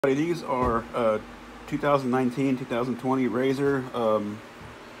These are 2019, 2020 Razor. I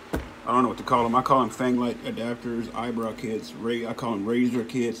don't know what to call them. I call them fang light adapters, eyebrow kits. I call them razor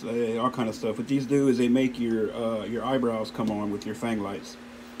kits, all kind of stuff. What these do is they make your eyebrows come on with your fang lights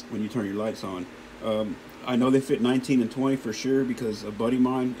when you turn your lights on. I know they fit 19 and 20 for sure because a buddy of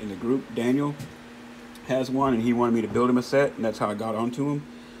mine in the group, Daniel, has one and he wanted me to build him a set, and that's how I got onto him.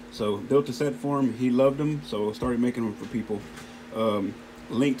 So built a set for him. He loved them, so started making them for people.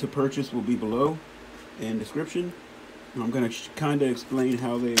 Link to purchase will be below in description. I'm going to kind of explain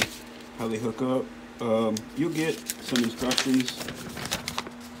how they hook up. You'll get some instructions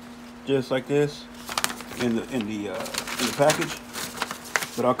just like this in the package,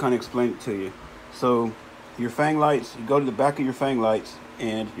 but I'll kind of explain it to you. So your fang lights, you go to the back of your fang lights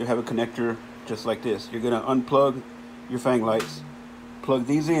and you have a connector just like this. You're going to unplug your fang lights, plug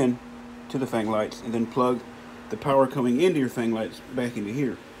these in to the fang lights, and then plug the power coming into your fang lights back into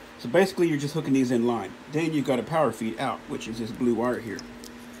here. So basically you're just hooking these in line. Then you've got a power feed out, which is this blue wire here.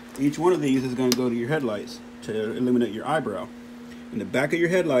 Each one of these is going to go to your headlights to illuminate your eyebrow. In the back of your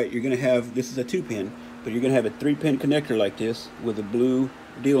headlight, you're going to have, this is a 2-pin, but you're going to have a 3-pin connector like this with a blue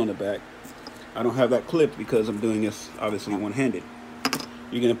deal on the back. I don't have that clipped because I'm doing this obviously one-handed.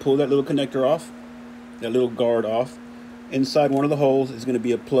 You're going to pull that little connector off, that little guard off. Inside one of the holes is going to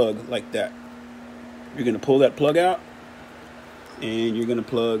be a plug like that. You're going to pull that plug out, and you're going to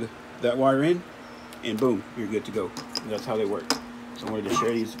plug that wire in, and boom, you're good to go. And that's how they work. So I wanted to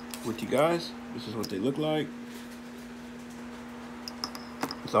share these with you guys. This is what they look like.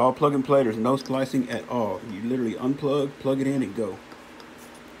 It's all plug and play. There's no splicing at all. You literally unplug, plug it in, and go.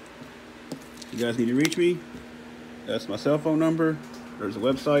 If you guys need to reach me, that's my cell phone number. There's a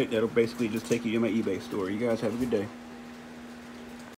website that'll basically just take you to my eBay store. You guys have a good day.